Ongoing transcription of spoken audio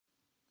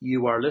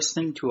You are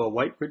listening to a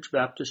White Ridge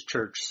Baptist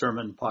Church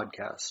sermon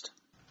podcast.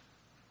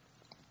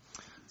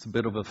 It's a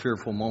bit of a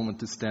fearful moment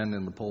to stand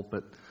in the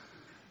pulpit,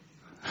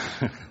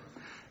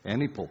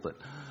 any pulpit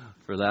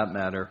for that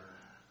matter,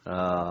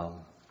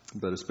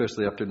 but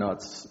especially after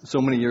not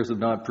so many years of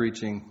not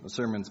preaching a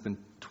sermon. It's been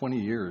 20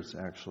 years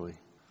actually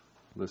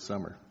this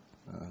summer.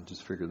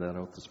 Just figured that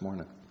out this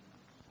morning.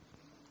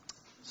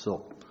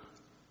 So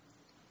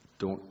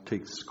don't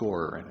take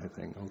score or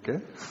anything,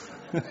 okay?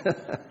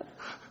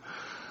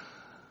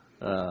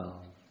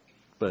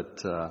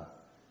 But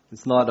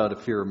it's not out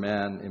of fear of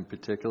man in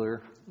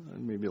particular,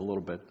 maybe a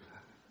little bit,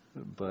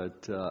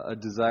 but a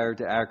desire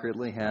to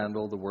accurately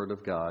handle the Word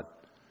of God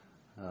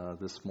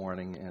this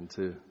morning and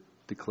to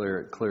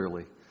declare it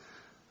clearly.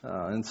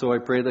 And so I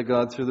pray that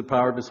God, through the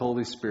power of His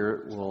Holy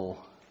Spirit,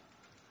 will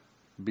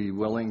be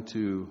willing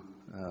to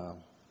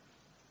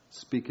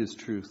speak His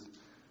truth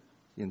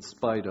in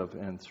spite of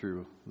and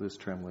through this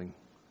trembling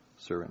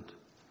servant.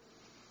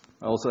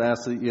 I also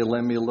ask that you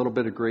lend me a little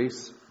bit of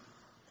grace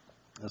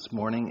this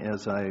morning,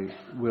 as I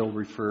will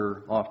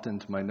refer often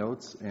to my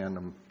notes,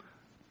 and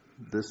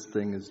this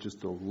thing is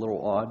just a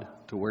little odd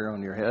to wear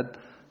on your head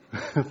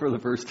for the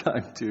first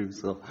time too.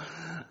 So,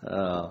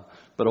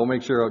 but I'll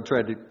make sure I'll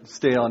try to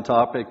stay on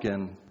topic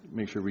and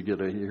make sure we get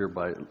here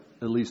by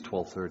at least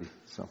 12:30.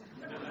 So,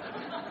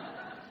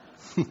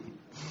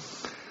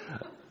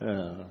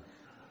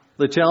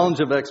 the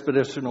challenge of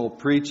expeditional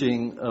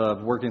preaching,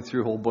 of working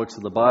through whole books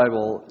of the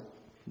Bible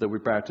that we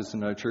practice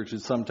in our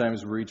churches,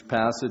 sometimes reach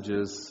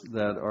passages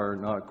that are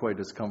not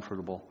quite as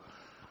comfortable.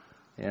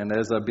 And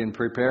as I've been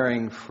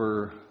preparing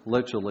for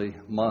literally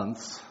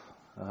months,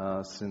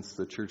 since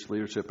the church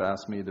leadership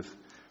asked me to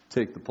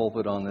take the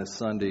pulpit on this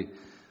Sunday,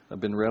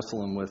 I've been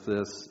wrestling with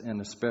this,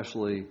 and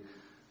especially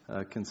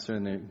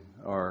concerning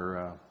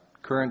our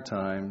current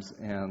times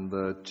and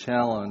the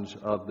challenge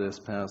of this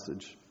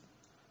passage.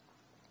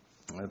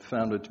 I've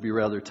found it to be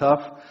rather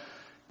tough.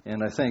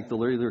 And I thank the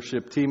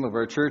leadership team of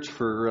our church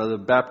for the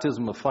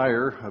baptism of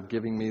fire of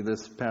giving me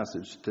this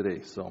passage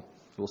today. So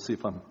we'll see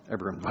if I'm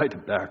ever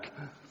invited back.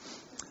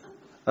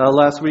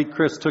 Last week,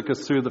 Chris took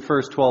us through the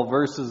first 12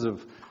 verses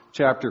of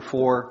chapter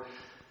 4.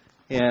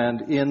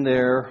 And in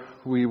there,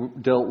 we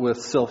dealt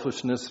with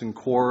selfishness and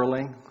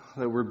quarreling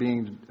that were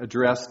being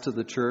addressed to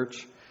the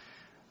church.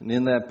 And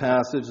in that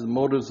passage, the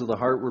motives of the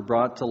heart were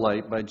brought to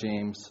light by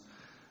James,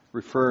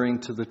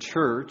 referring to the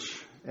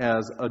church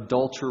as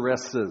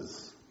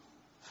adulteresses.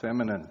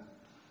 Feminine.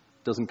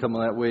 Doesn't come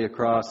that way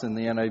across in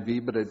the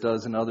NIV, but it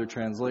does in other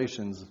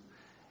translations.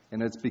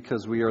 And it's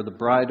because we are the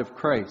bride of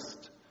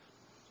Christ.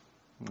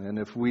 And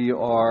if we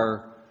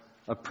are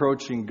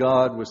approaching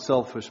God with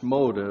selfish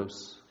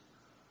motives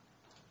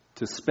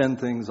to spend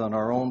things on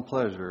our own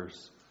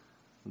pleasures,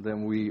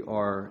 then we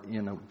are,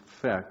 in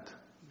effect,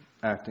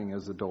 acting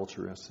as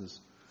adulteresses.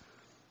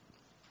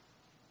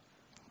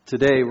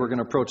 Today, we're going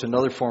to approach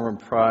another form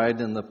of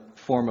pride in the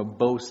form of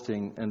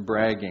boasting and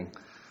bragging.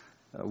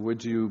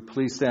 Would you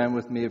please stand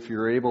with me, if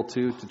you're able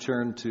to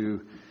turn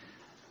to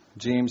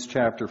James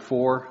chapter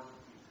 4,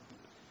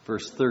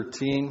 verse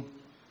 13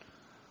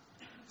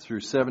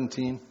 through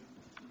 17,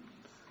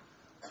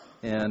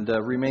 and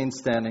remain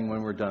standing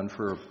when we're done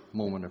for a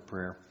moment of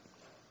prayer.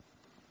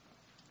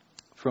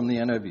 From the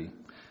NIV.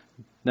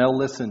 Now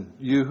listen,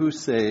 you who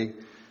say,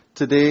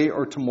 today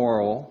or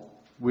tomorrow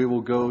we will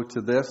go to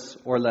this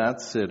or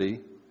that city,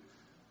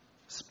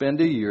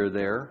 spend a year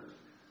there,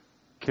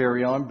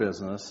 carry on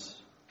business,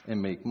 and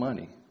make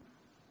money.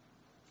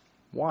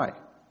 Why?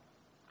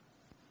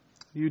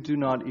 You do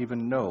not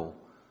even know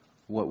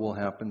what will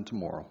happen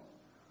tomorrow.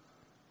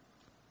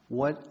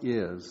 What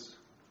is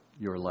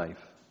your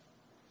life?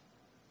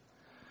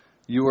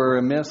 You are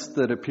a mist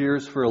that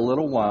appears for a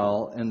little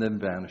while and then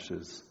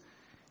vanishes.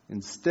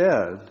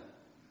 Instead,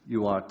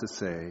 you ought to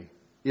say,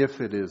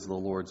 if it is the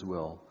Lord's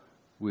will,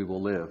 we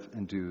will live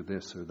and do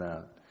this or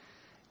that.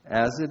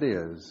 As it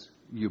is,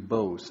 you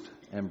boast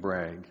and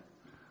brag.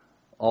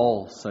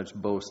 All such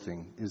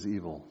boasting is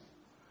evil.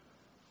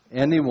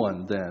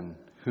 Anyone, then,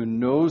 who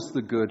knows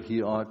the good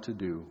he ought to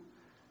do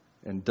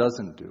and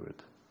doesn't do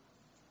it,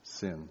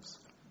 sins.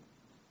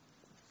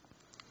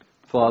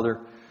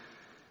 Father,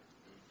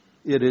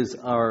 it is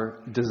our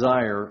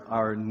desire,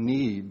 our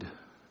need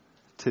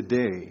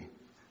today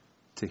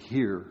to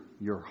hear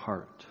your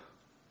heart.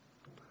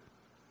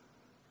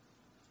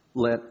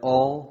 Let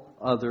all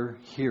other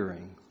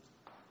hearing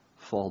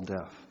fall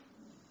deaf.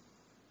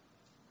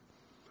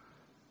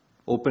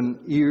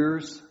 Open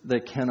ears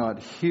that cannot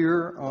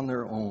hear on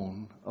their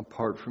own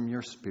apart from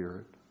your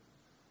Spirit.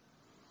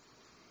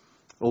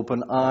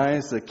 Open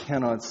eyes that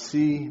cannot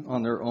see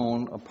on their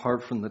own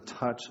apart from the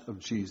touch of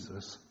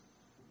Jesus.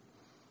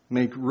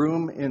 Make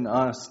room in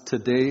us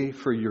today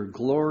for your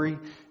glory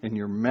and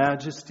your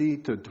majesty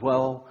to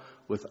dwell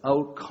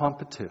without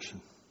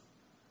competition.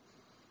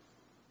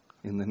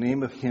 In the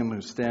name of Him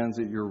who stands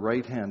at your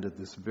right hand at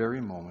this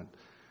very moment,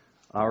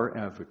 our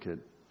advocate,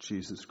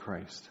 Jesus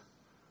Christ,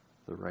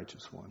 the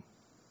righteous one.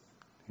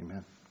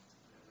 Amen.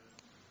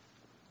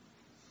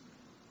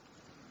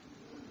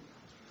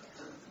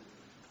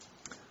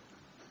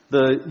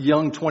 The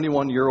young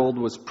 21-year-old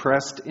was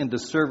pressed into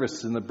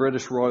service in the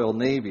British Royal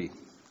Navy.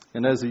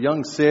 And as a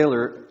young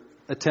sailor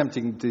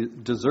attempting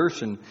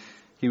desertion,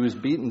 he was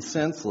beaten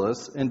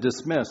senseless and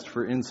dismissed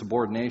for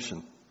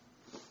insubordination.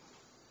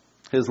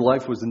 His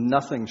life was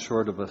nothing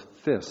short of a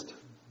fist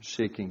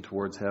shaking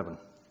towards heaven.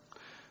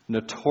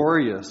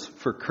 Notorious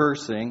for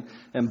cursing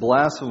and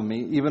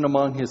blasphemy, even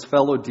among his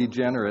fellow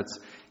degenerates,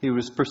 he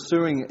was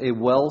pursuing a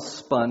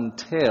well-spun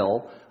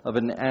tale of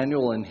an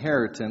annual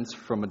inheritance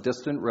from a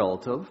distant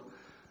relative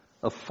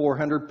of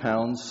 400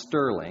 pounds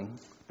sterling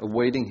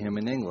awaiting him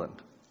in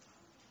England.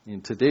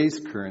 In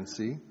today's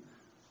currency,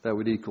 that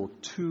would equal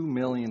 $2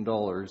 million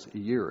a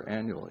year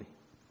annually.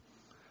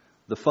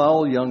 The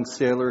foul young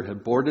sailor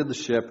had boarded the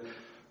ship,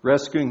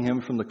 rescuing him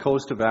from the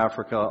coast of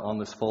Africa on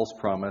this false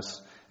promise,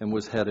 and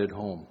was headed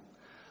home.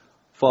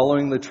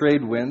 Following the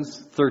trade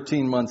winds,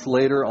 13 months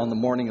later, on the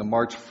morning of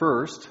March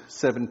 1st,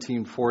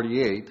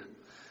 1748,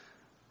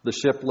 the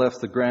ship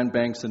left the Grand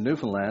Banks in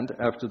Newfoundland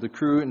after the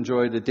crew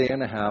enjoyed a day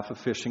and a half of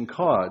fishing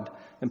cod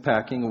and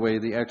packing away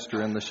the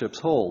extra in the ship's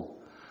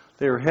hold.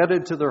 They were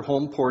headed to their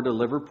home port of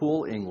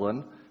Liverpool,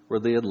 England, where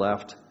they had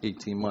left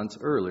 18 months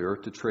earlier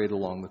to trade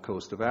along the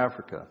coast of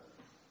Africa.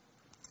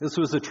 This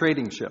was a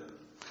trading ship,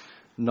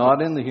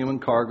 not in the human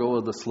cargo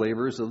of the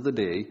slavers of the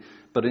day,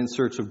 but in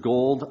search of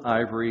gold,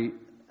 ivory,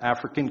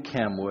 African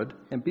camwood,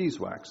 and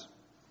beeswax.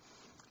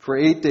 For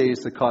 8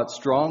 days, they caught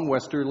strong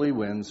westerly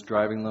winds,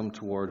 driving them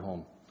toward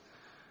home.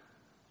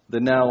 The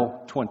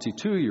now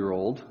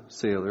 22-year-old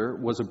sailor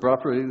was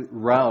abruptly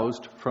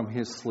roused from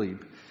his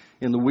sleep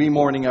in the wee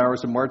morning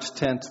hours of March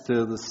 10th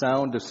to the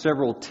sound of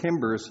several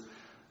timbers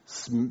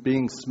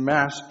being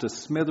smashed to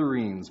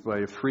smithereens by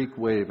a freak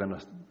wave and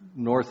a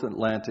North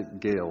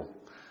Atlantic gale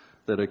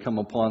that had come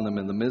upon them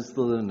in the midst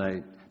of the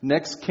night.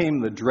 Next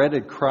came the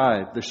dreaded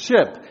cry, "The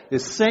ship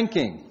is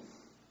sinking!"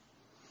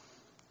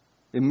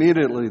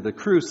 Immediately, the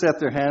crew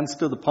set their hands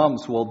to the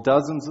pumps while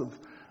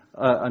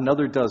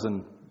another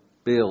dozen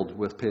bailed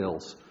with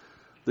pails.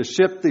 The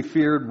ship, they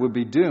feared, would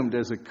be doomed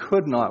as it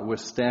could not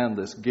withstand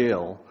this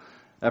gale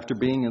after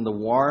being in the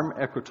warm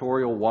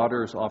equatorial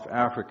waters off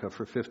Africa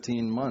for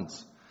 15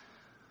 months.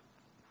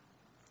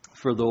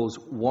 For those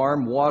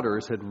warm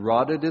waters had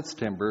rotted its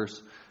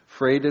timbers,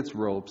 frayed its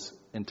ropes,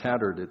 and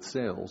tattered its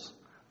sails.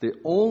 The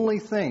only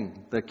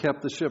thing that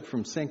kept the ship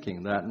from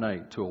sinking that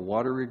night to a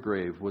watery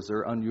grave was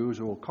their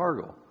unusual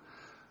cargo.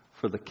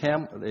 For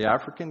the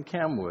African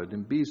camwood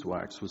and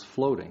beeswax was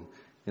floating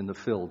in the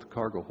filled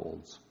cargo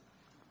holds.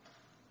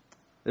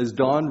 As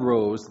dawn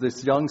rose,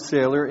 this young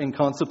sailor, in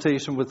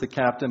consultation with the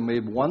captain,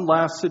 made one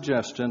last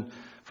suggestion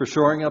for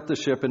shoring up the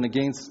ship and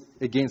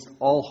against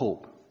all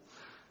hope.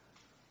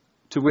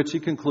 To which he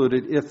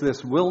concluded, "If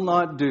this will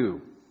not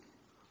do,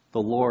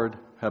 the Lord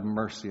have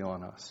mercy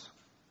on us."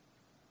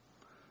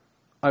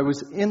 I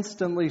was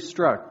instantly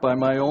struck by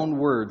my own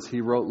words,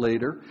 he wrote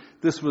later.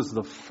 This was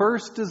the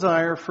first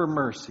desire for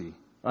mercy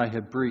I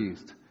had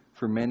breathed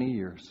for many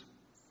years.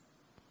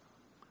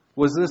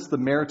 Was this the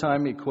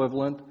maritime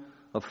equivalent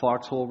of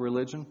foxhole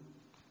religion?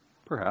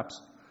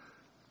 Perhaps.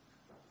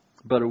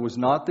 But it was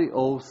not the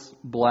oaths,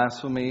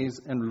 blasphemies,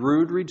 and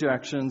rude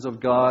rejections of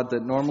God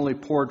that normally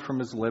poured from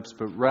his lips,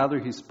 but rather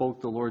he spoke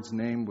the Lord's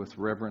name with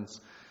reverence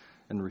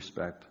and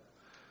respect.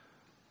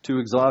 Too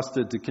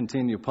exhausted to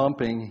continue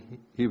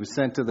pumping, he was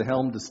sent to the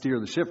helm to steer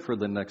the ship for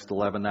the next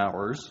 11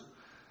 hours,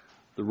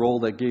 the role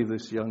that gave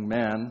this young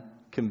man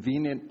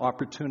convenient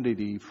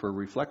opportunity for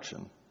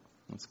reflection.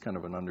 That's kind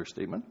of an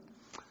understatement.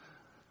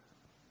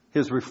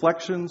 His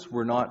reflections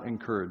were not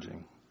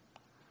encouraging.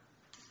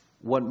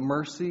 What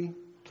mercy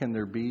can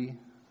there be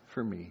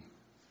for me?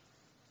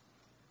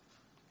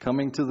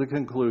 Coming to the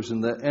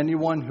conclusion that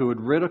anyone who had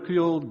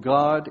ridiculed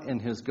God and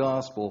his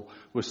gospel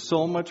with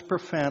so much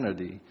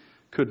profanity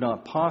could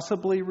not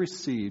possibly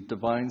receive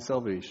divine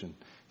salvation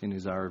in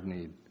his hour of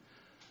need.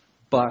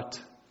 But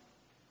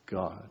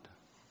God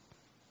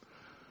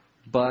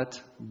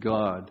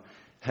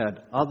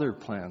had other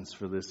plans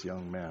for this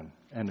young man,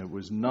 and it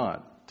was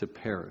not to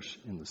perish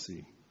in the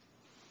sea.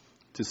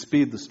 To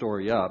speed the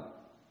story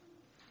up,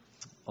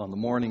 on the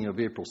morning of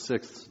April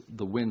 6th,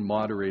 the wind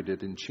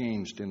moderated and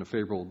changed in a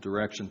favorable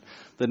direction.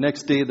 The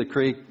next day,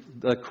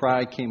 the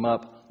cry came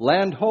up,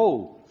 "Land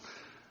ho!"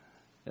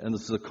 And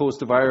the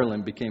coast of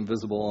Ireland became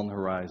visible on the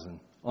horizon.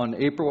 On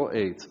April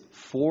 8th,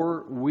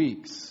 4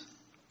 weeks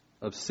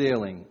of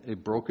sailing a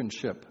broken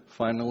ship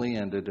finally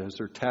ended as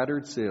her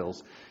tattered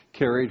sails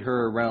carried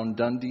her around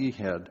Dundee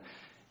Head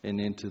and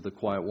into the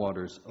quiet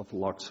waters of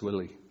Lough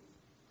Swilly.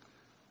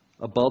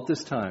 About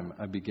this time,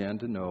 I began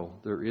to know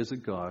there is a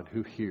God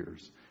who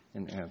hears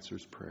and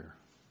answers prayer.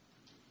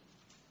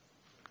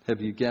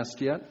 Have you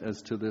guessed yet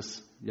as to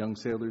this young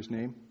sailor's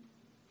name?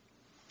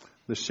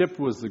 The ship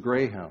was the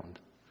Greyhound,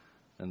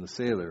 and the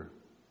sailor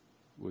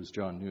was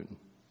John Newton,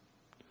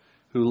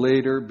 who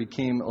later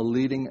became a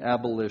leading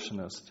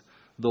abolitionist,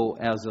 though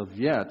as of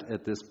yet,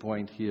 at this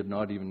point, he had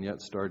not even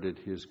yet started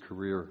his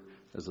career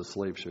as a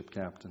slave ship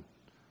captain.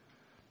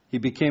 He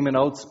became an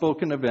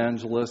outspoken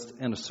evangelist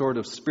and a sort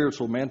of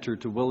spiritual mentor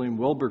to William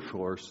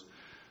Wilberforce,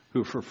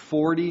 who for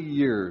 40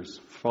 years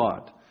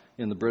fought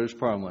in the British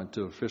Parliament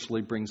to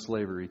officially bring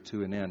slavery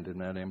to an end in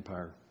that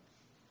empire.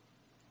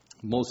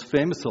 Most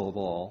famous of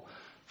all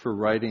for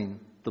writing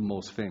the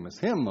most famous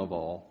hymn of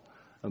all,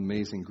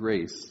 Amazing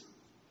Grace,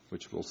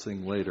 which we'll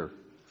sing later.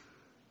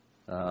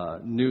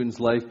 Newton's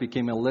life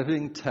became a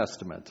living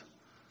testament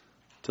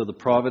to the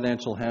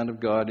providential hand of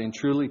God in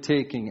truly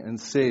taking and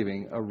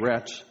saving a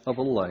wretch of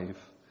a life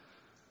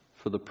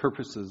for the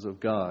purposes of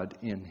God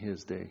in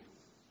his day.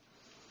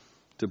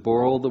 To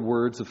borrow the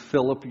words of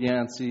Philip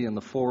Yancey in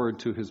the foreword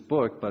to his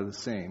book by the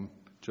same,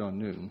 John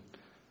Newton,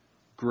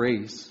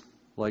 grace,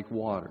 like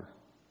water,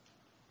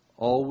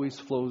 always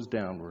flows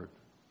downward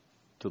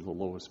to the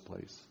lowest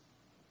place.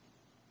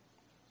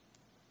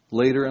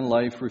 Later in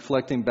life,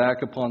 reflecting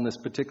back upon this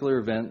particular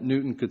event,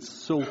 Newton could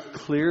so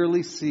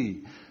clearly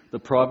see the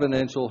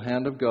providential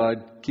hand of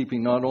God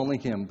keeping not only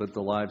him, but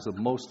the lives of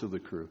most of the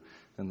crew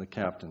and the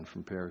captain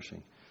from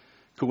perishing.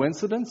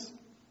 Coincidence?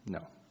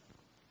 No.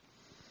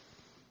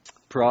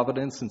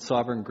 Providence and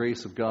sovereign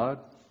grace of God?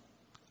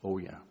 Oh,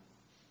 yeah.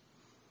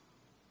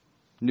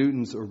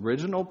 Newton's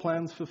original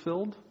plans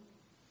fulfilled?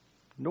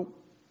 Nope.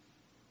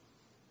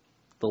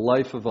 The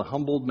life of a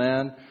humbled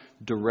man,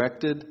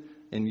 directed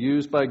and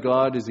used by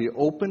God as he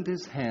opened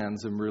his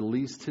hands and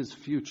released his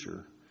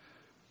future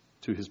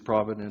to his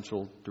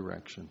providential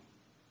direction.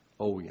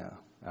 Oh, yeah,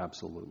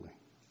 absolutely.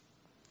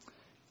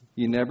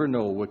 You never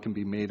know what can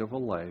be made of a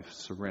life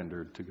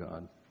surrendered to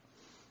God.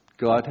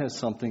 God has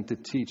something to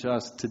teach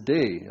us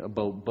today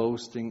about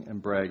boasting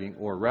and bragging,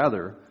 or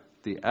rather,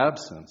 the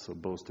absence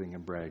of boasting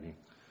and bragging.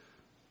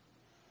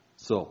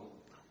 So,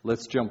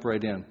 let's jump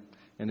right in.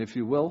 And if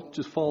you will,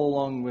 just follow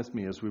along with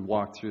me as we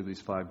walk through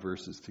these 5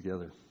 verses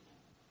together.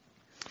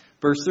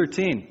 Verse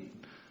 13,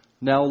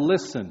 now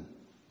listen,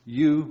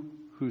 you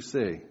who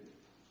say.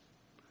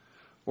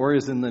 Or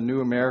as in the New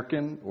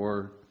American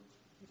or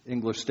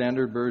English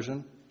Standard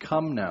Version,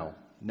 come now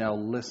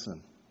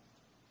listen.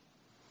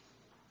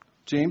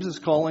 James is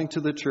calling to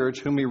the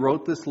church whom he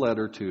wrote this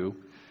letter to,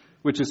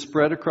 which is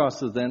spread across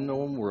the then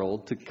known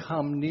world, to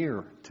come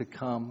near, to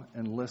come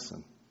and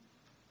listen.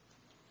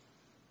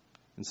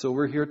 And so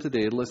we're here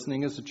today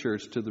listening as a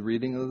church to the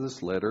reading of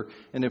this letter.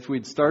 And if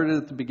we'd started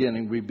at the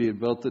beginning, we'd be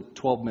about the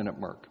 12-minute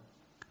mark.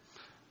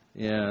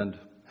 And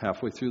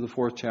halfway through the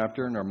 4th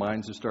chapter, and our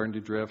minds are starting to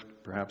drift.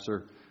 Perhaps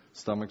our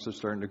stomachs are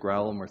starting to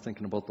growl, and we're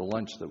thinking about the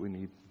lunch that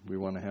we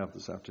want to have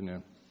this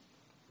afternoon.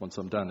 Once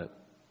I'm done at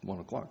 1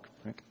 o'clock.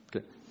 Right?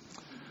 Okay.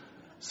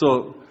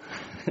 So,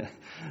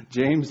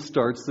 James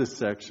starts this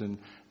section,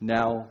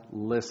 now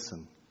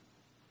listen.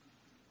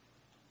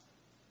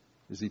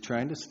 Is he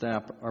trying to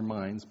snap our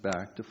minds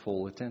back to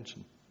full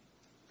attention?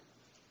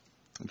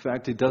 In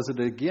fact, he does it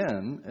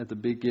again at the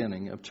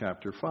beginning of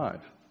chapter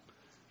 5.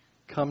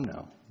 Come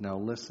now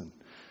listen.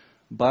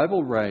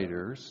 Bible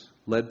writers,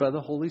 led by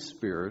the Holy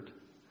Spirit,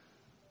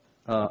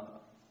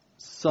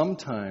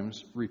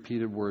 sometimes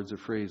repeated words or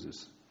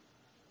phrases.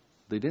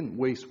 They didn't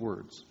waste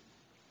words.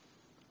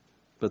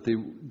 But they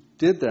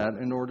did that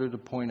in order to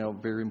point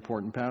out very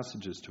important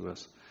passages to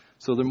us.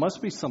 So there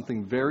must be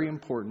something very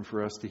important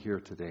for us to hear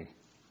today.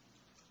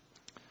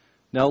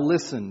 Now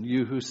listen,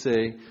 you who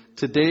say,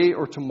 today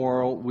or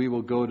tomorrow we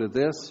will go to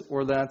this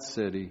or that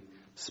city,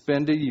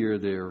 spend a year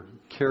there,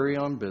 carry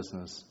on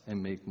business,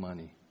 and make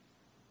money.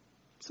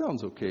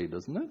 Sounds okay,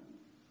 doesn't it?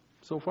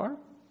 So far?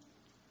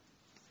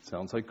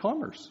 Sounds like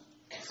commerce.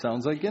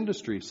 Sounds like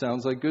industry.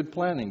 Sounds like good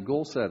planning,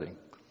 goal setting.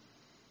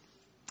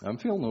 I'm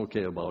feeling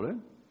okay about it.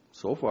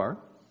 So far.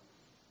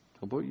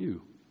 How about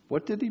you?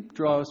 What did he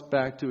draw us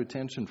back to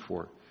attention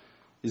for?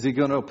 Is he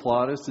going to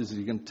applaud us? Is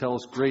he going to tell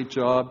us, great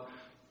job,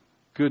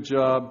 good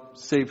job,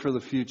 save for the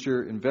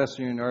future, invest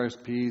in your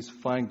RSPs,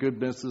 find good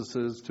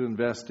businesses to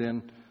invest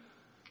in,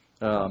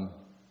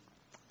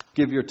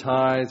 give your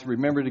tithes,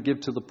 remember to give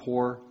to the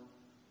poor?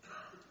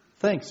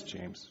 Thanks,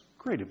 James.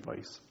 Great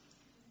advice.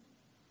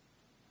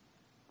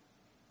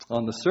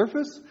 On the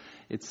surface,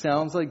 it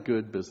sounds like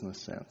good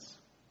business sense.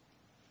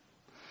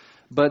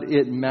 But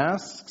it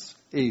masks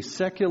a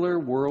secular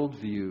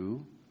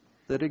worldview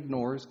that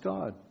ignores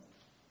God.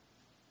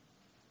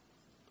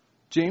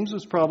 James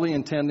was probably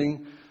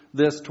intending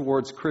this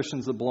towards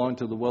Christians that belong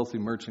to the wealthy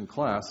merchant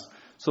class.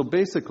 So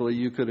basically,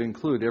 you could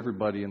include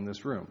everybody in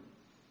this room.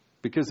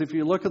 Because if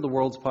you look at the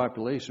world's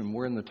population,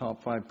 we're in the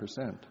top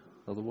 5%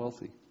 of the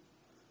wealthy.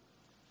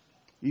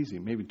 Easy,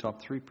 maybe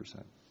top 3%.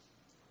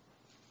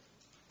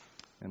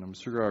 And I'm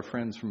sure our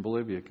friends from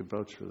Bolivia could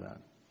vouch for that.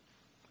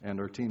 And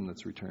our team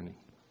that's returning.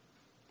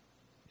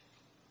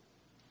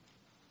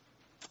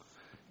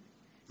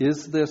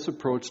 Is this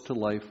approach to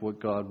life what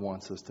God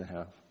wants us to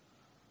have?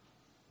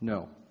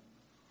 No.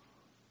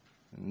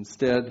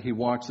 Instead, he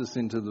walks us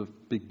into the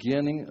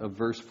beginning of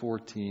verse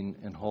 14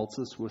 and halts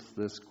us with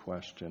this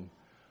question.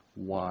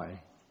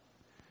 Why?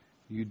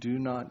 You do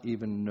not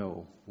even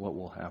know what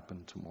will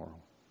happen tomorrow.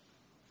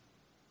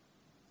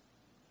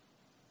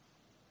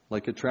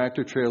 Like a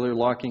tractor trailer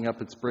locking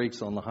up its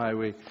brakes on the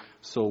highway,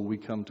 so we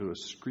come to a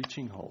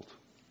screeching halt.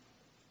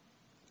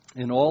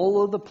 In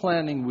all of the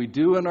planning we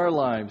do in our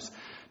lives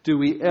Do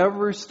we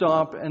ever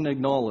stop and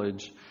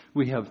acknowledge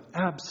we have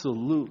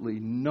absolutely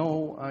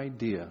no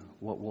idea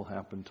what will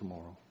happen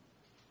tomorrow?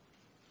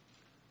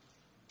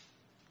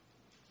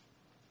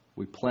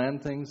 We plan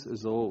things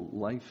as though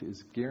life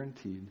is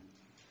guaranteed.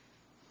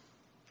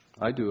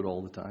 I do it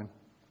all the time.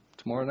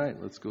 Tomorrow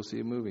night, let's go see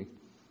a movie.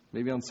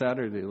 Maybe on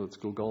Saturday, let's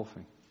go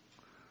golfing.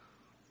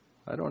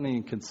 I don't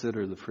even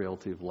consider the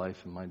frailty of life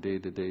in my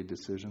day-to-day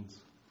decisions.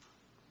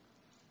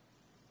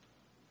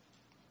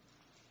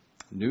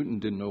 Newton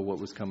didn't know what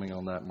was coming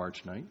on that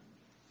March night.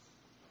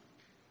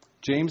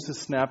 James is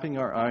snapping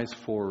our eyes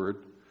forward,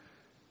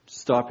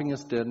 stopping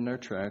us dead in our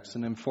tracks,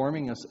 and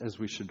informing us as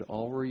we should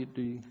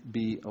already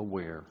be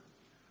aware.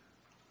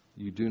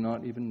 You do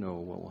not even know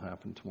what will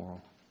happen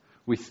tomorrow.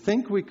 We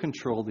think we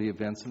control the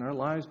events in our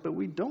lives, but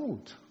we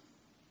don't.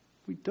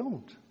 We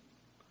don't.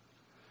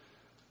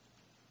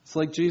 It's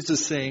like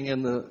Jesus saying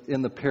in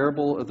the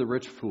parable of the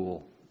rich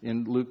fool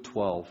in Luke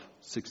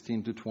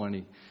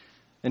 12:16-20.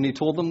 And he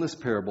told them this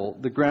parable.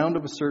 The ground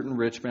of a certain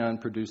rich man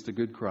produced a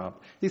good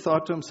crop. He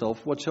thought to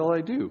himself, what shall I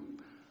do?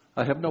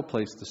 I have no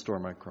place to store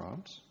my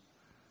crops.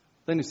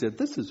 Then he said,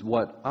 this is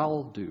what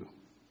I'll do.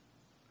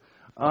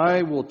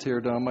 I will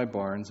tear down my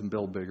barns and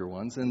build bigger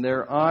ones, and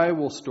there I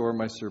will store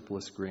my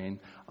surplus grain.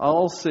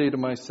 I'll say to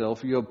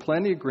myself, you have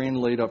plenty of grain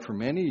laid up for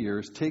many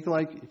years. Take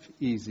life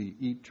easy,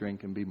 eat,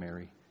 drink, and be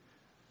merry.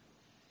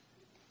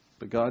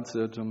 But God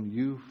said to him,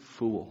 you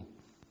fool,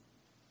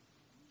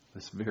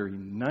 this very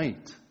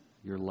night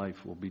your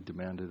life will be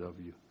demanded of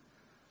you.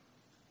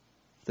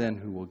 Then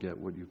who will get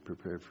what you've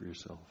prepared for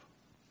yourself?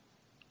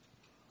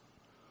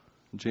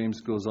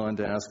 James goes on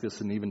to ask us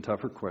an even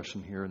tougher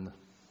question here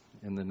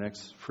in the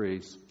next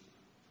phrase.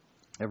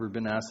 Ever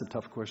been asked a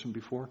tough question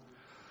before?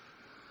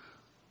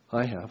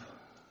 I have,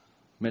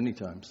 many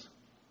times.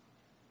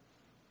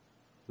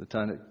 The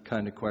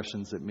kind of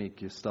questions that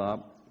make you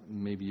stop,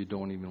 maybe you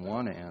don't even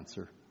want to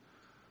answer.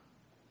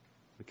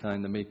 The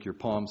kind that make your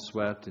palms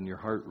sweat and your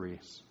heart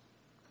race.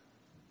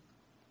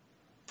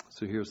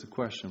 So here's the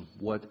question.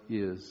 What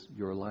is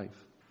your life?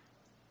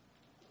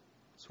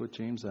 That's what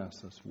James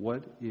asks us.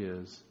 What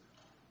is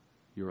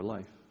your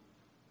life?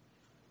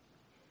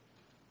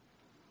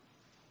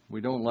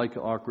 We don't like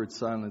awkward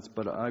silence,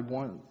 but I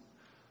want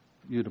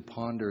you to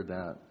ponder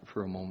that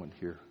for a moment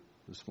here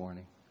this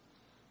morning.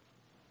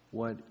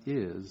 What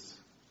is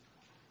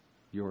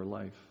your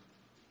life?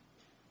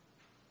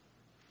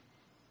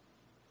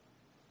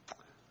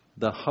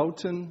 The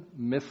Houghton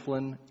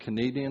Mifflin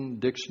Canadian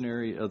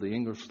Dictionary of the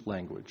English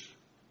Language.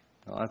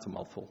 Now that's a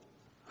mouthful.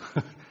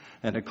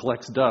 And it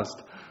collects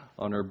dust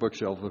on our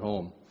bookshelf at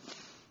home.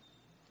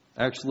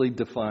 Actually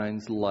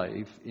defines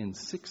life in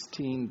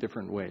 16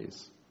 different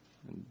ways.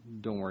 And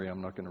don't worry,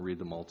 I'm not going to read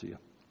them all to you.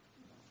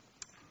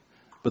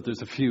 But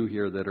there's a few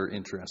here that are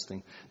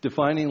interesting.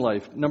 Defining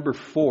life, number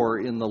 4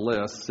 in the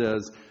list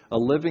says, a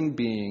living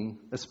being,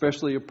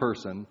 especially a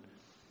person,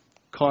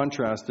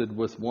 contrasted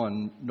with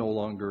one no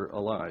longer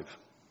alive.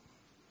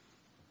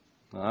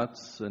 Now,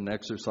 that's an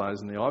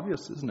exercise in the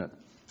obvious, isn't it?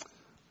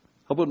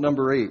 How about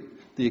number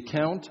 8? The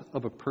account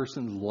of a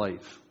person's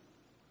life,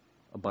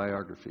 a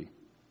biography.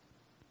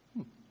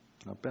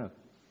 Not bad.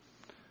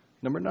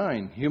 Number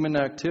 9, human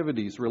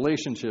activities,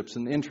 relationships,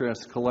 and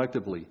interests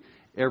collectively,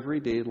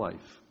 everyday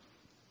life.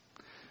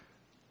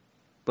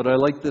 But I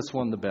like this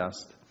one the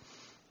best.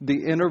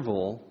 The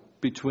interval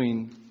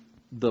between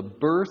the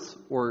birth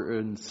or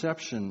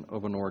inception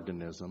of an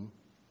organism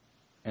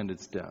and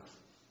its death.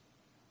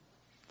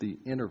 The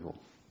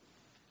interval.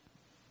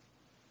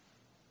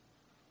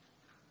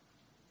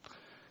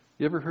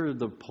 You ever heard of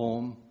the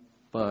poem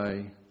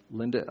by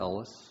Linda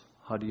Ellis,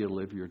 How Do You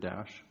Live Your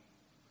Dash?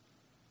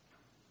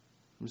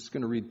 I'm just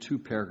going to read 2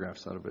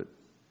 paragraphs out of it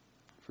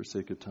for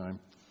sake of time.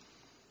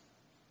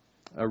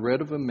 I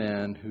read of a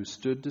man who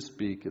stood to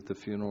speak at the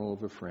funeral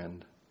of a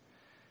friend.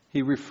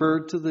 He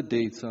referred to the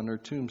dates on her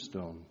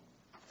tombstone,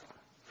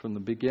 from the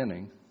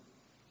beginning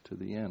to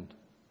the end.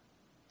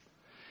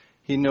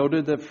 He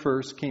noted that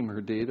first came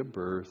her date of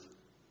birth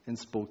and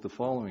spoke the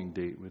following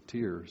date with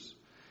tears.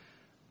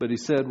 But he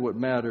said what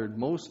mattered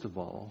most of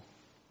all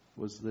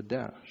was the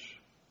dash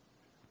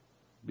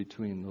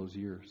between those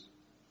years.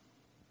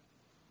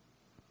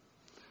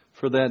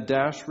 For that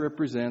dash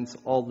represents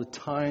all the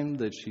time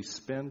that she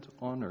spent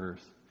on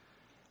earth,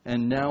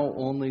 and now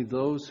only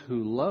those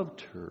who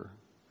loved her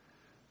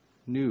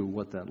knew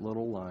what that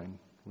little line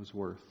was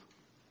worth.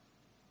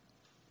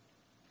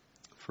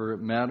 For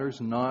it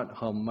matters not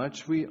how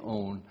much we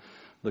own,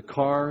 the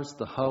cars,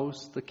 the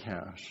house, the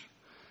cash.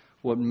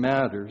 What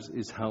matters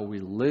is how we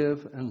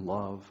live and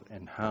love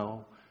and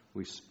how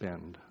we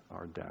spend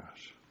our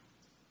dash.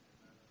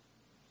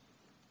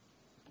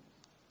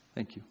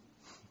 Thank you.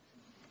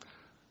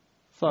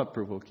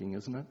 Thought-provoking,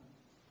 isn't it?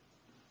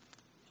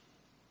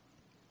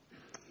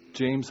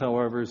 James,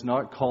 however, is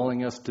not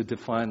calling us to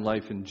define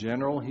life in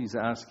general. He's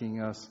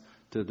asking us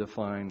to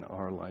define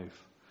our life.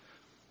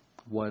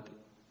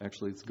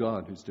 Actually, it's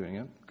God who's doing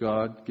it.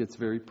 God gets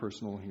very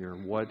personal here.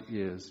 What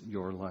is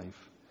your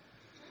life?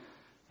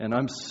 And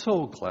I'm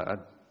so glad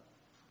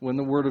when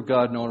the Word of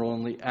God not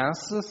only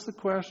asks us the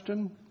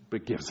question,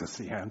 but gives us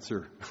the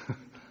answer.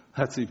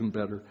 That's even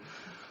better.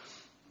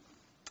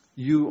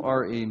 You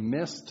are a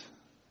mist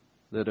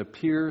that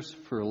appears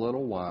for a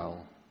little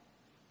while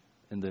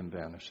and then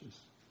vanishes.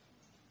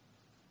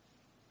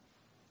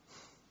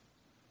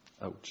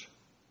 Ouch.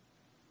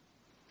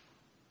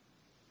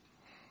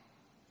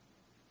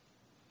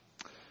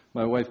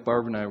 My wife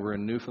Barb and I were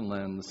in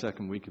Newfoundland the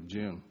second week of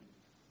June.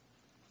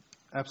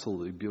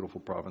 Absolutely beautiful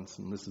province,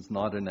 and this is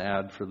not an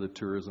ad for the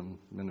tourism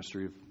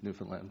ministry of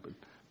Newfoundland, but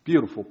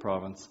beautiful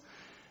province.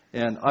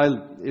 And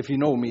if you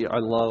know me, I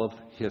love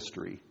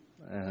history.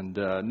 And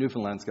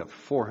Newfoundland's got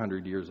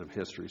 400 years of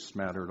history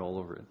smattered all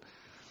over it.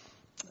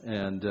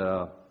 And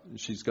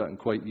she's gotten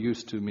quite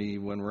used to me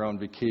when we're on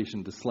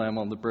vacation to slam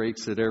on the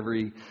brakes at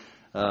every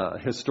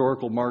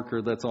historical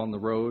marker that's on the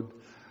road,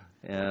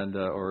 and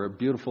or a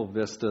beautiful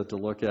vista to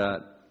look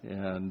at,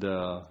 and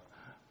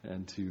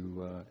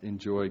to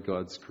enjoy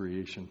God's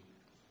creation,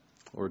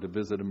 or to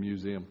visit a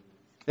museum.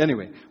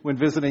 Anyway, when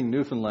visiting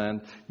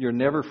Newfoundland, you're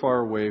never far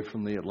away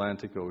from the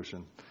Atlantic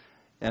Ocean.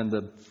 And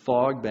the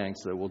fog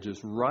banks that will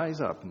just rise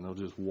up and they'll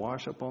just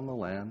wash up on the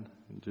land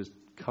and just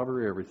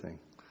cover everything.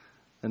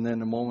 And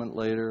then a moment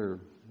later, or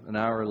an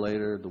hour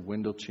later, the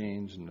wind will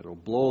change and it'll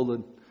blow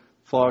the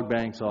fog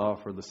banks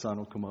off, or the sun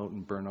will come out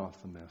and burn off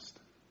the mist.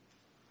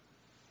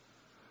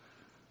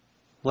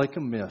 Like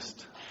a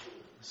mist,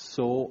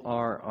 so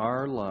are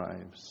our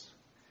lives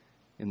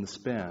in the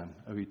span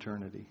of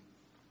eternity.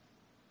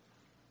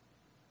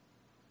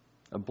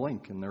 A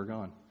blink and they're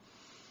gone.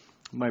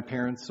 My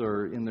parents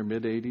are in their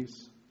mid-80s,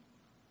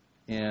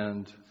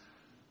 and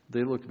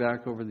they look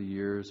back over the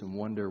years and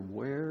wonder,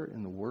 where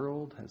in the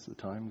world has the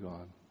time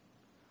gone?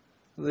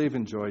 They've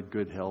enjoyed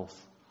good health,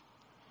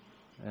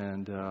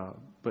 and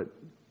but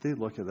they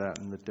look at that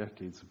and the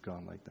decades have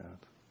gone like that.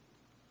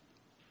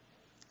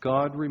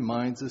 God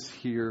reminds us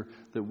here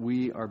that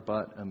we are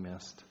but a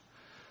mist.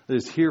 That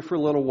is here for a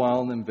little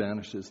while and then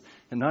vanishes.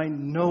 And I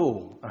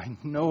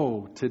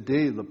know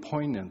today the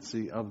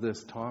poignancy of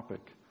this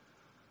topic.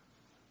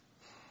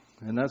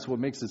 And that's what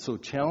makes it so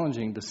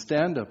challenging to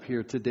stand up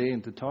here today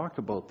and to talk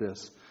about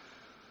this,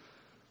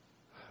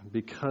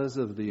 because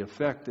of the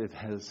effect it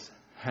has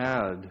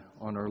had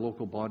on our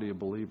local body of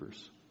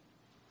believers.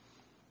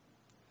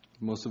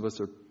 Most of us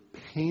are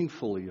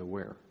painfully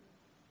aware,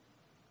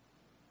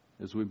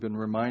 as we've been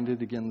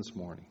reminded again this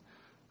morning,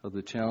 of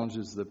the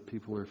challenges that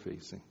people are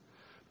facing.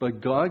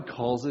 But God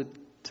calls it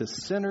to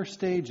center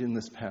stage in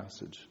this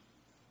passage.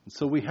 And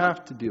so we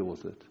have to deal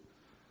with it.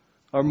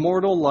 Our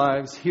mortal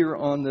lives here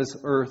on this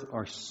earth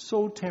are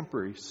so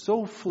temporary,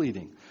 so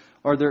fleeting.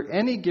 Are there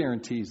any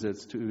guarantees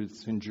as to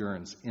its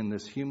endurance in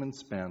this human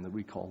span that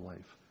we call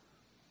life?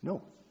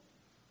 No,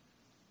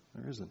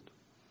 there isn't.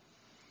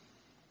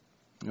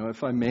 You know,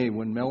 if I may,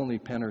 when Melanie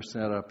Penner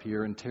sat up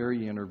here and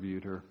Terry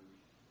interviewed her,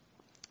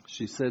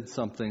 she said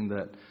something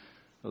that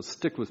will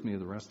stick with me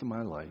the rest of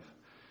my life.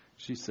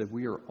 She said,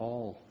 we are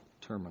all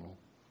terminal.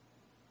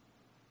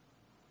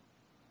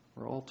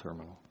 We're all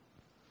terminal.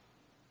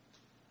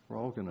 We're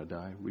all going to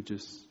die.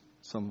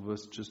 Some of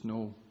us just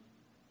know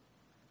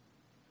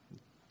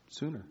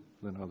sooner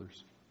than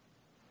others.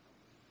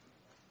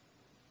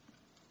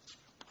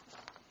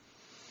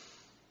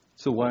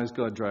 So why is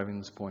God driving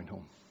this point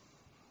home?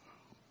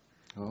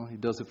 Well, He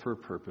does it for a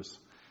purpose.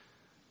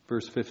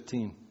 Verse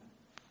 15.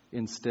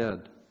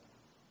 Instead,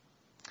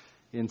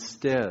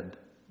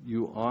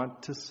 you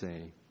ought to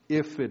say,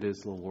 if it is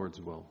the Lord's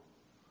will,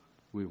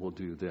 we will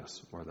do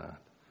this or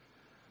that.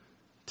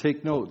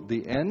 Take note,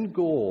 the end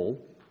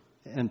goal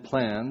and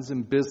plans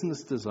and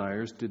business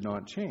desires did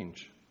not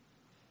change.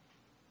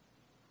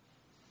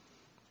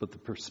 But the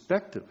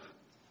perspective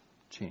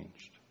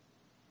changed.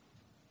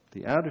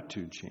 The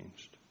attitude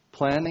changed.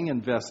 Planning,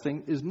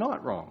 investing is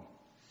not wrong.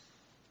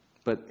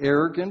 But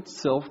arrogant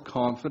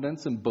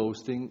self-confidence and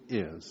boasting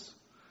is.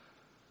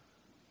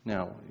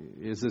 Now,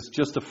 is this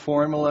just a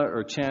formula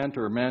or chant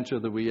or a mantra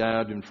that we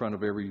add in front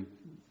of every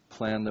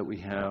plan that we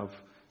have?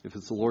 If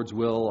it's the Lord's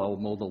will, I'll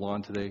mow the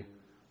lawn today. If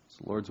it's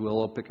the Lord's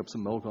will, I'll pick up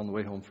some milk on the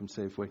way home from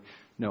Safeway.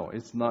 No,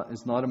 it's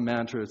not a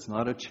mantra, it's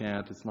not a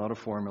chant, it's not a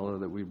formula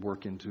that we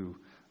work into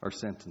our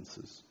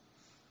sentences.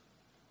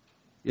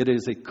 It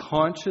is a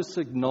conscious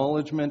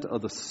acknowledgement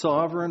of the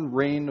sovereign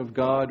reign of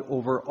God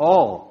over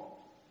all.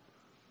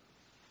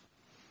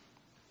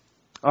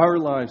 Our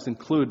lives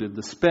included,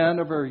 the span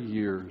of our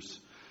years,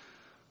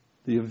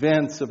 the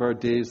events of our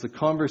days, the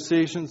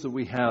conversations that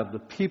we have, the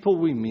people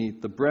we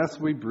meet, the breath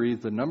we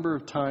breathe, the number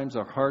of times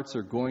our hearts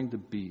are going to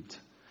beat.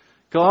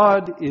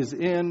 God is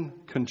in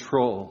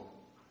control.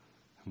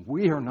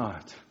 We are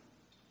not.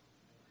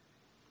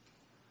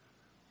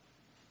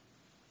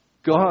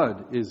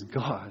 God is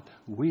God.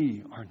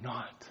 We are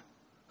not.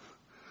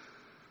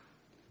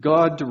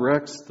 God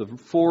directs the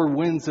four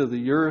winds of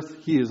the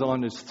earth. He is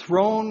on His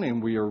throne,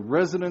 and we are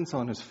residents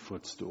on His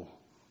footstool.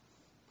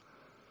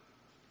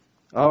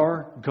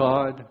 Our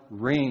God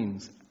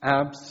reigns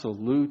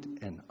absolute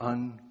and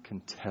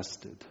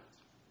uncontested.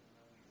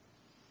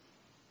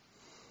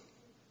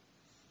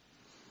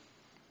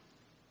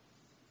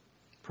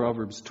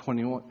 Proverbs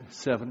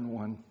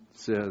 27:1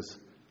 says,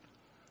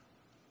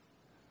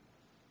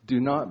 "Do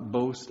not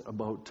boast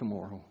about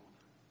tomorrow,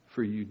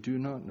 for you do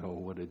not know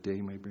what a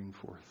day may bring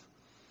forth."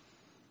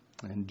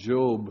 And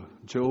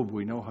Job,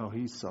 we know how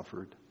he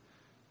suffered.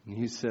 And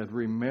he said,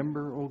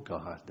 "Remember, O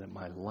God, that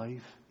my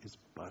life is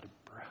but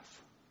a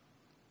breath."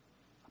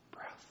 A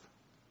breath.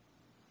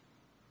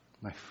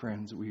 My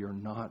friends, we are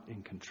not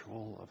in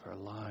control of our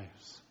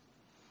lives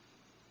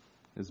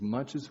as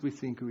much as we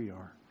think we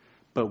are.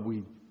 But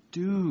we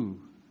do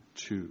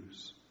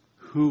choose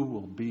who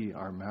will be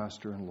our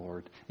Master and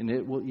Lord. And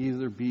it will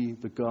either be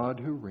the God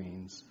who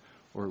reigns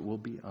or it will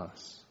be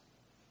us.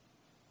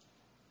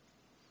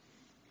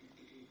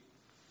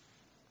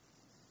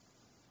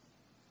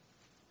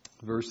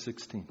 Verse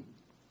 16.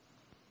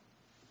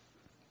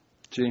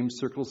 James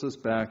circles us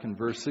back in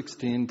verse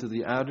 16 to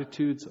the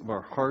attitudes of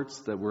our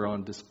hearts that were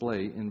on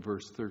display in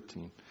verse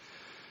 13.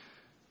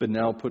 But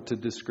now put to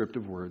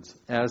descriptive words.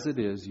 As it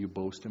is, you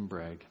boast and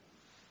brag.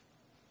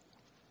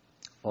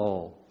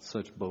 All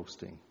such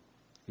boasting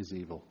is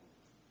evil.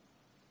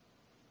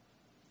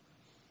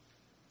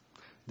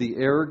 The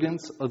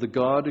arrogance of the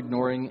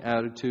God-ignoring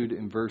attitude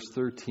in verse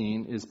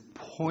 13 is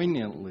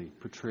poignantly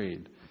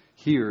portrayed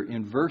here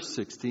in verse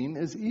 16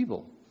 as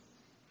evil.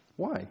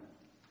 Why?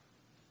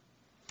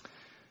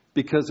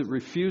 Because it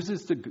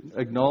refuses to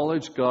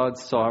acknowledge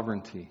God's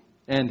sovereignty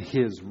and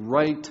His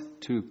right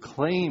to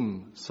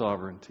claim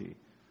sovereignty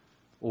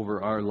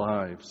over our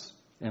lives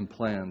and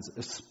plans,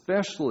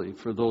 especially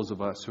for those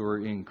of us who are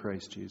in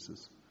Christ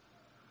Jesus.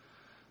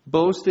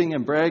 Boasting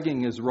and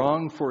bragging is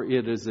wrong, for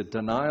it is a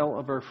denial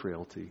of our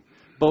frailty.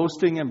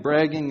 Boasting and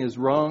bragging is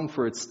wrong,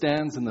 for it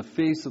stands in the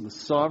face of the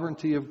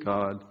sovereignty of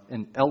God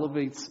and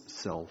elevates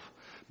self.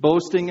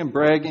 Boasting and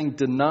bragging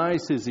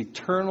denies His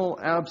eternal,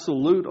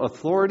 absolute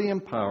authority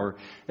and power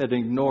and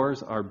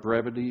ignores our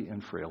brevity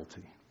and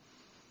frailty.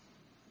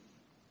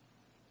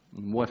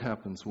 And what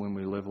happens when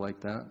we live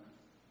like that?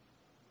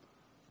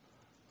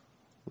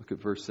 Look at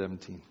verse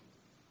 17.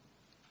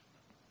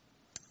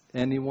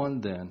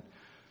 Anyone then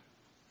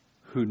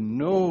who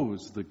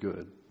knows the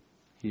good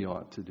he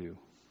ought to do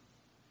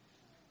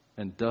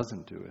and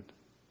doesn't do it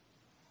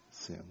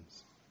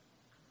sins.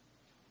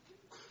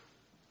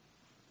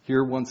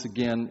 Here once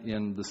again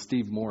in the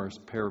Steve Morris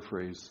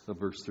paraphrase of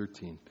verse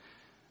 13.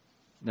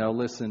 Now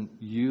listen,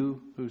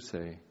 you who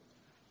say,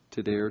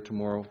 today or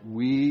tomorrow,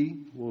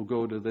 we will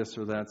go to this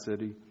or that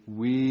city,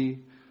 we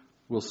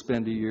will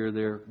spend a year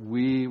there,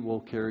 we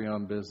will carry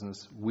on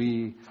business,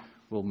 we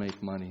will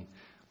make money.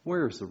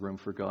 Where is the room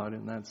for God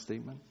in that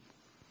statement?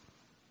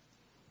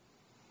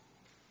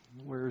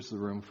 Where is the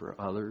room for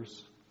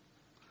others?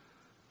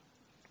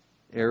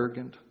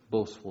 Arrogant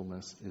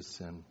boastfulness is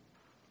sin.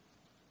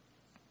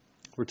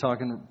 We're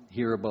talking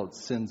here about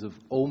sins of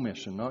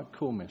omission, not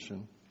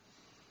commission.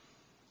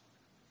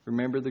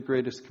 Remember the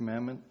greatest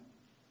commandment?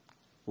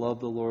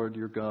 Love the Lord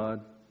your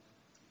God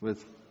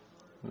with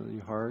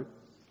your heart,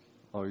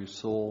 all your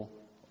soul,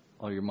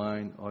 all your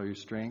mind, all your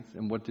strength.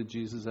 And what did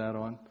Jesus add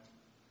on?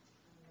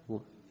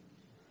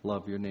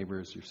 Love your neighbor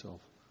as yourself.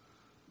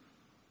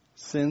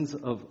 Sins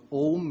of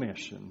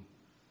omission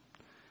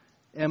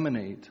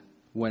emanate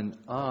when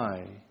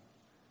I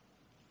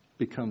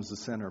becomes the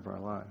center of our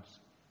lives.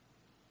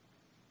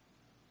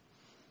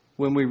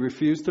 When we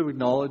refuse to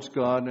acknowledge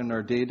God in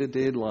our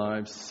day-to-day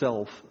lives,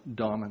 self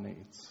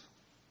dominates.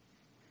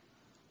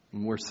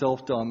 And where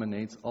self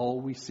dominates,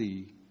 all we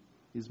see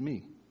is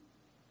me.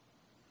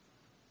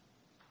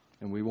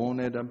 And we won't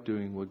end up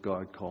doing what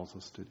God calls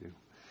us to do.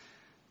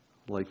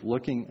 Like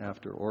looking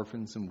after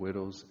orphans and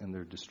widows in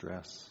their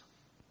distress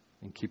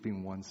and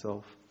keeping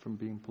oneself from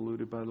being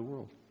polluted by the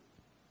world.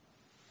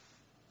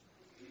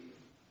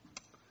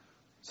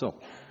 So,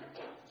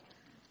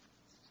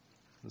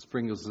 this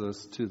brings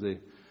us to the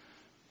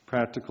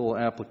practical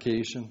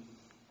application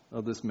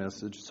of this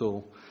message.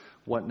 So,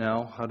 what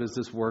now? How does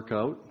this work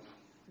out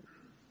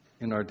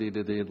in our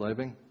day-to-day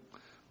living?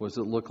 What does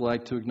it look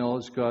like to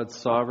acknowledge God's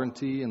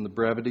sovereignty and the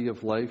brevity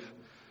of life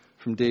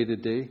from day to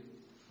day?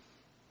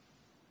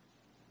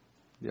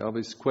 The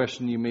obvious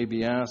question you may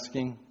be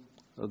asking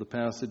of the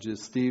passage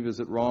is, Steve, is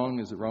it wrong?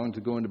 Is it wrong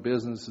to go into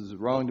business? Is it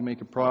wrong to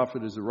make a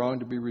profit? Is it wrong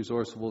to be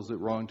resourceful? Is it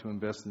wrong to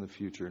invest in the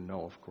future?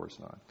 No, of course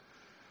not.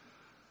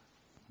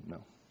 No,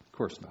 of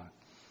course not.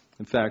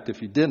 In fact,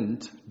 if you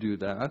didn't do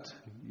that,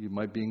 you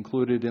might be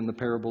included in the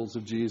parables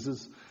of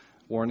Jesus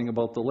warning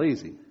about the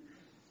lazy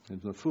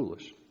and the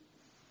foolish.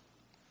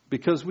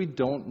 Because we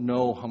don't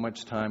know how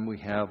much time we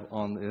have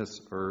on this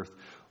earth.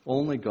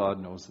 Only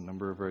God knows the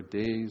number of our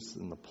days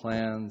and the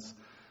plans.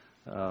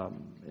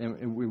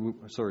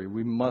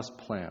 We must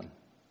plan.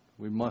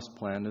 We must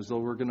plan as though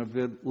we're going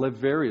to live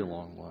very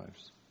long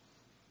lives.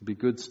 Be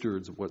good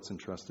stewards of what's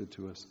entrusted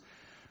to us.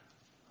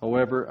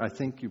 However, I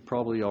think you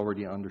probably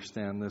already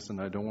understand this,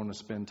 and I don't want to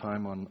spend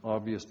time on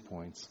obvious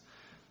points.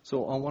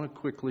 So I want to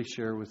quickly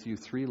share with you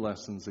 3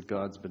 lessons that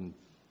God's been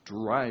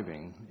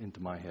driving into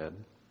my head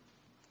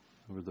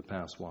over the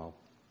past while.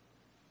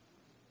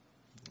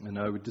 And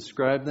I would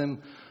describe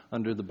them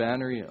under the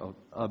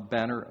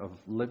banner of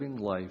living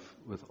life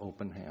with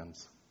open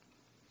hands.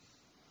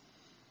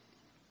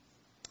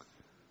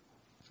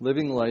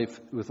 Living life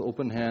with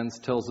open hands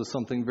tells us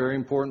something very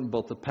important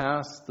about the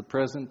past, the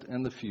present,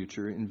 and the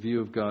future in view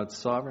of God's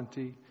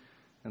sovereignty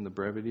and the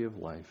brevity of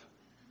life.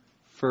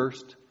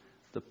 First,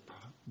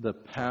 the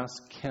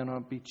past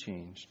cannot be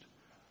changed.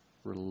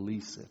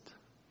 Release it.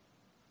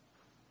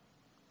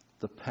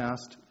 The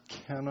past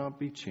cannot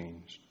be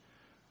changed.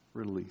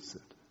 Release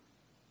it.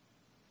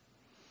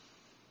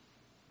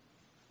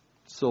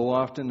 So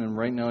often, and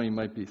right now you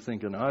might be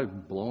thinking,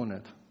 I've blown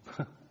it.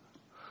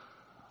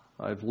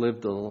 I've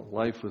lived a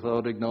life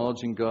without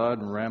acknowledging God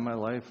and ran my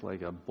life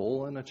like a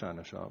bull in a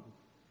china shop.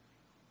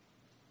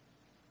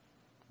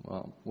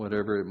 Well,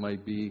 whatever it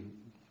might be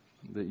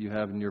that you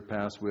have in your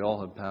past, we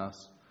all have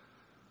past.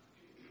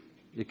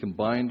 It can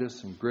bind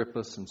us and grip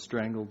us and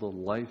strangle the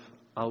life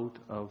out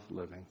of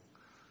living.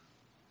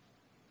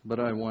 But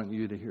I want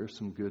you to hear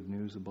some good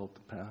news about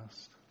the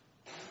past.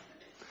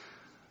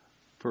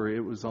 For it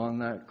was on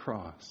that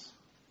cross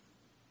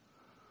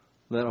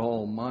that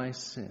all my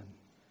sin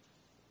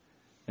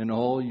and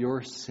all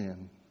your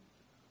sin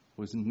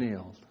was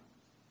nailed.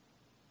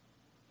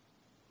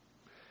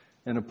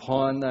 And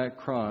upon that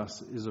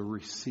cross is a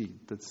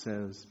receipt that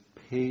says,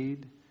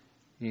 paid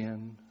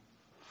in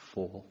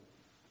full.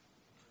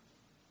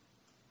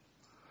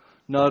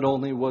 Not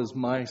only was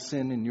my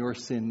sin and your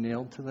sin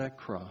nailed to that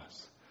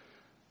cross,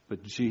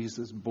 but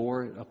Jesus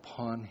bore it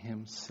upon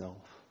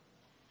himself.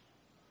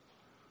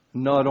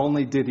 Not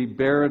only did he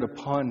bear it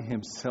upon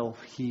himself,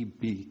 he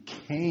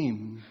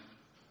became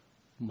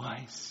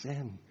my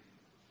sin.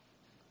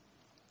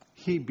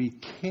 He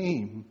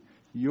became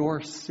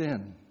your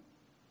sin.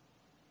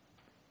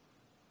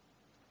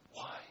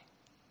 Why?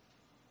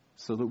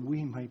 So that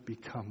we might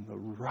become the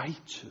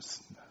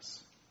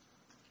righteousness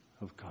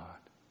of God.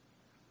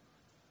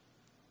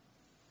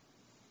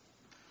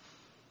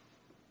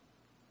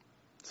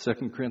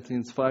 Second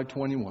Corinthians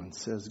 5:21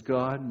 says,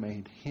 God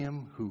made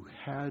him who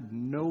had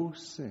no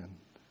sin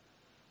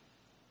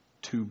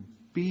to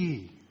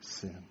be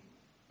sin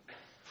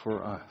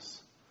for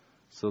us,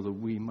 so that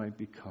we might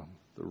become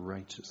the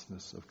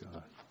righteousness of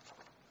God.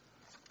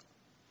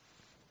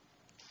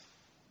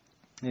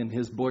 In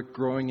his book,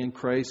 Growing in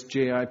Christ,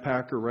 J.I.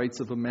 Packer writes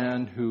of a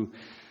man who,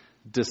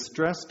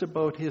 distressed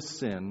about his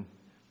sin,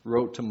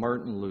 wrote to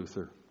Martin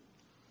Luther,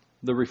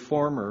 the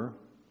reformer,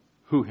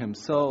 who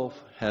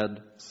himself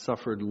had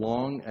suffered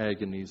long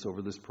agonies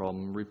over this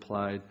problem,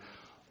 replied,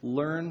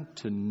 learn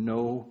to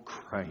know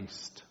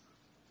Christ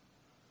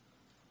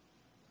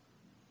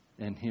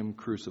and him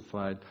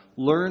crucified.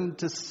 Learn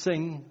to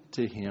sing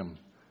to him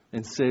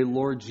and say,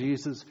 Lord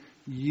Jesus,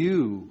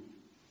 you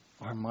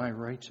are my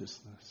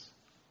righteousness.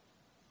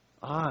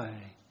 I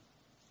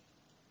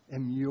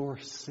am your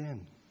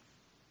sin.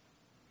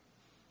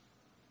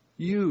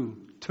 You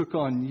took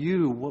on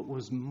you what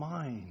was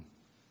mine.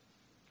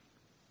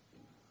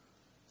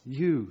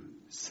 You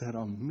set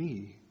on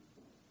me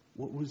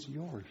what was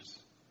yours.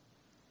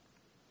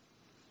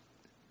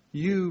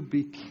 You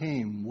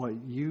became what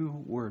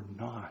you were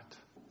not,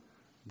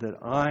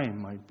 that I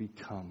might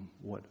become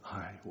what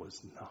I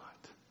was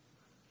not.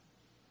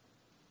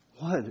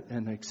 What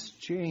an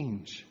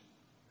exchange.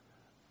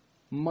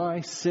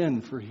 My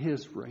sin for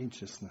his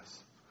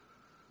righteousness.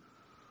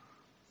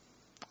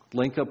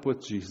 Link up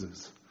with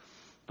Jesus,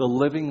 the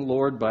living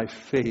Lord, by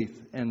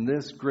faith, and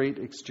this great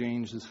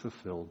exchange is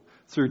fulfilled.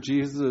 Through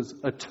Jesus'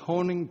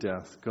 atoning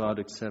death, God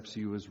accepts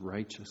you as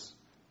righteous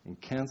and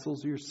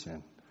cancels your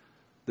sin.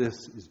 This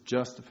is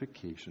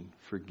justification,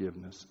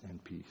 forgiveness,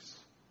 and peace.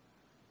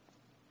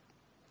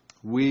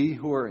 We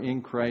who are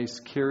in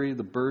Christ carry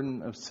the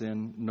burden of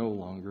sin no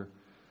longer.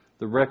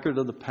 The record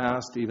of the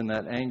past, even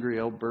that angry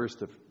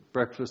outburst of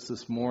breakfast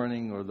this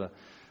morning,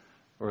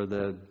 or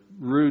the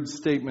rude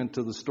statement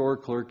to the store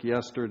clerk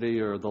yesterday,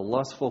 or the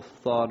lustful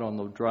thought on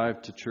the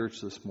drive to church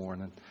this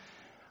morning,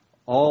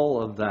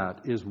 all of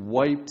that is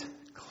wiped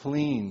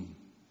clean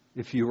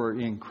if you are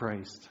in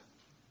Christ.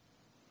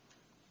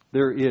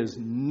 There is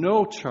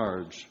no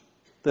charge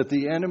that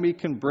the enemy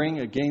can bring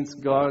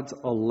against God's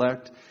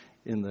elect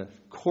in the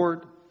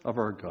court of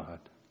our God.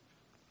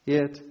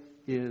 It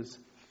is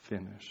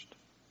finished.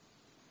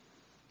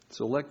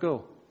 So let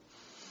go.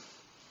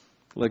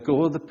 Let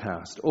go of the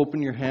past.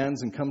 Open your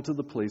hands and come to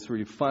the place where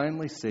you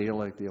finally say,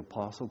 like the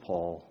Apostle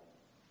Paul,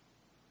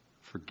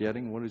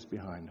 forgetting what is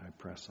behind, I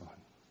press on.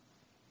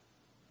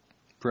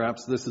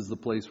 Perhaps this is the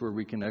place where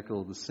we can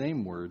echo the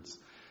same words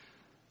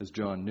as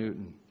John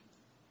Newton,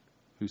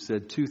 who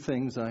said, 2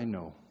 things I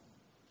know,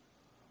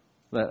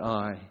 that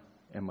I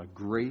am a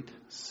great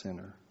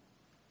sinner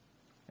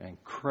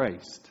and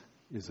Christ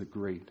is a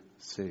great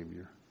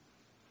Savior.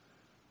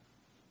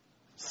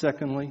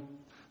 Secondly,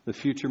 the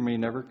future may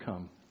never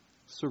come.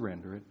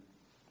 Surrender it.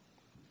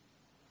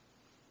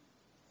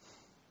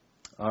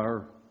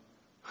 Our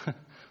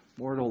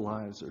mortal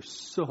lives are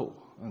so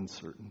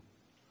uncertain.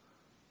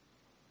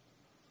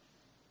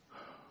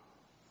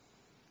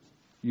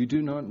 You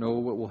do not know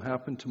what will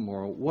happen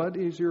tomorrow. What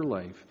is your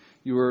life?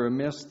 You are a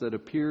mist that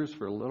appears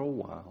for a little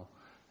while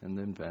and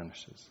then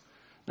vanishes.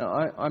 Now,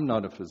 I'm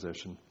not a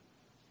physician.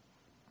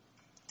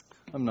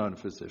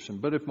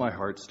 But if my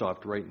heart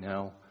stopped right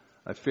now,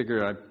 I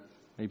figure I'd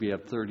maybe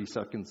have 30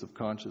 seconds of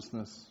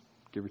consciousness,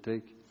 give or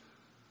take.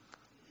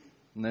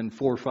 And then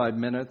 4 or 5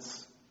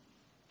 minutes,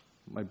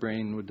 my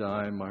brain would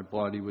die, my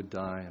body would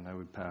die, and I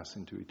would pass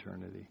into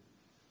eternity.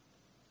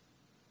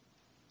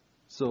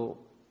 So,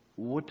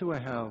 what do I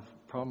have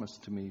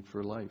promised to me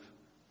for life?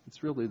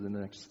 It's really the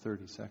next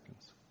 30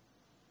 seconds.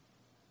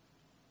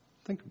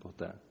 Think about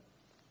that.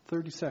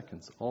 30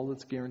 seconds, all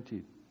that's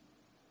guaranteed.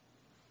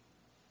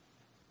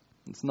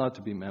 It's not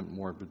to be meant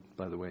morbid,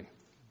 by the way.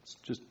 It's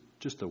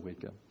just a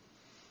wake up.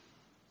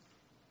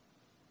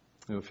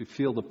 You know, if you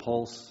feel the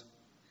pulse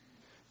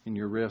in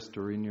your wrist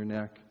or in your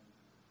neck,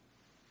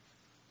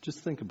 just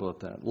think about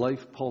that.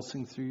 Life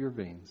pulsing through your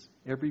veins.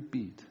 Every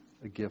beat,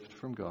 a gift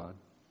from God.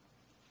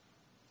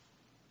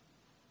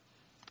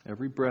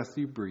 Every breath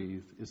you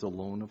breathe is a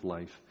loan of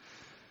life.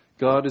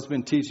 God has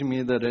been teaching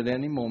me that at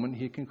any moment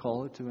He can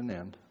call it to an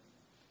end.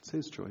 It's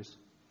His choice.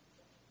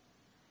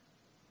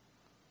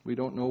 We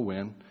don't know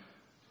when.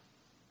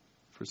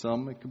 For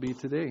some, it could be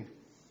today.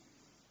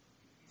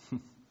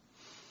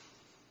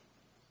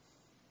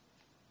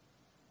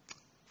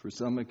 For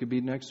some, it could be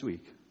next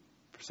week.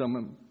 For some,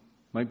 it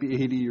might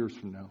be 80 years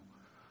from now.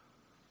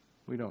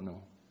 We don't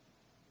know.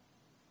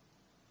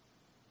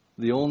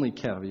 The only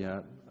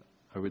caveat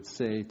I would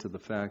say to the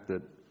fact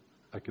that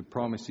I could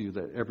promise you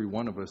that every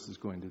one of us is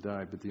going to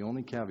die, but the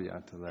only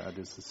caveat to that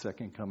is the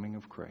second coming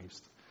of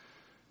Christ.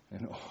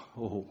 And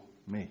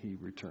may He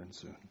return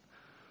soon.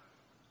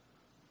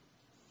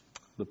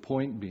 The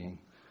point being,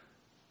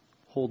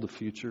 hold the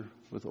future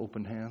with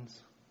open hands.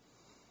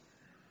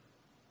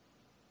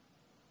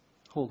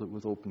 Hold it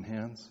with open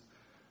hands.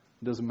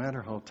 It doesn't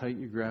matter how tight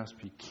you grasp,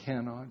 you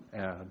cannot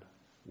add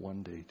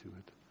one day to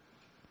it.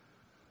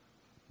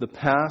 The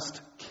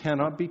past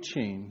cannot be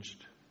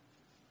changed.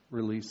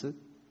 Release it.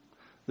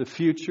 The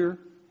future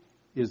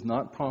is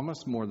not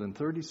promised more than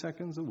 30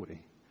 seconds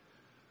away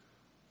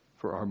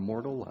for our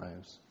mortal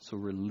lives. So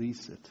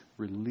release it.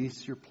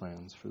 Release your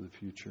plans for the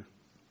future.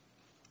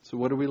 So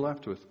what are we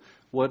left with?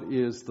 What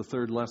is the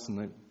third lesson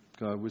that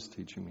God was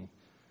teaching me?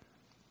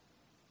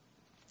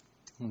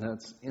 And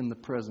that's in the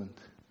present.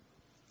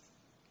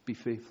 Be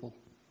faithful.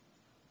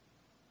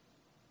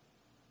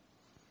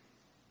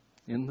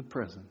 In the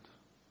present.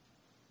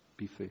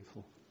 Be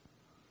faithful.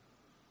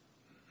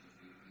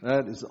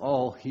 That is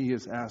all He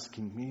is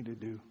asking me to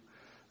do.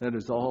 That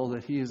is all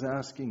that He is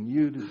asking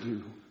you to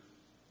do.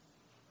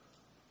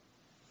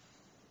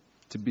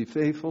 To be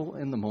faithful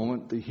in the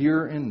moment, the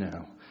here and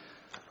now.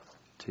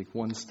 Take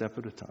one step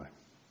at a time.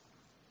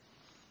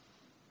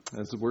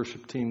 As the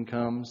worship team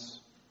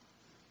comes,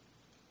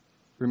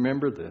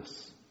 remember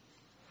this,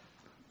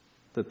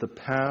 that the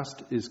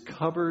past is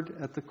covered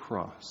at the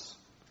cross.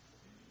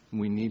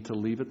 We need to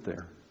leave it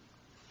there.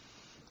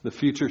 The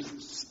future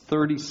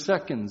 30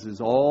 seconds is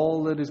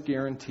all that is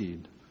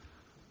guaranteed.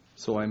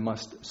 So I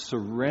must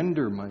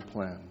surrender my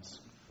plans,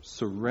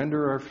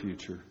 surrender our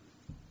future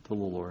to the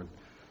Lord.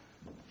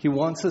 He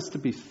wants us to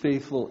be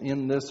faithful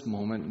in this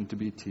moment and to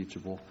be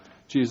teachable.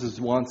 Jesus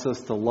wants us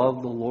to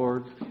love the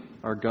Lord,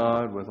 our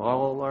God, with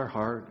all our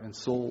heart and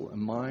soul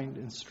and mind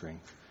and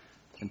strength,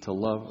 and to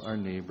love our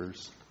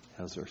neighbors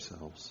as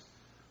ourselves.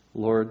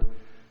 Lord,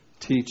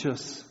 teach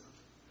us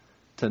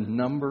to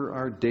number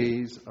our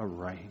days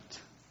aright,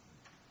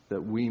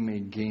 that we may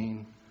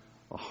gain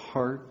a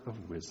heart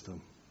of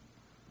wisdom,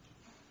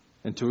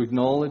 and to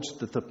acknowledge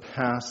that the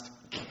past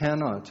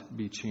cannot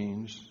be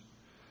changed,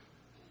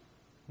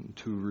 and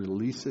to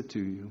release it to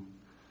you,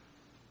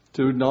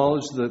 to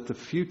acknowledge that the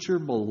future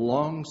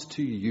belongs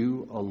to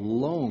you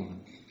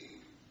alone,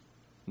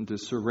 and to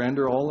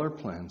surrender all our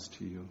plans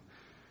to you.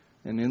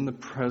 And in the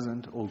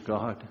present, O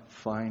God,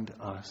 find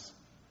us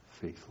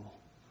faithful.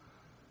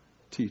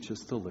 Teach us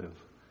to live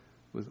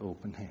with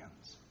open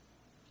hands.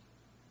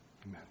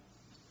 Amen.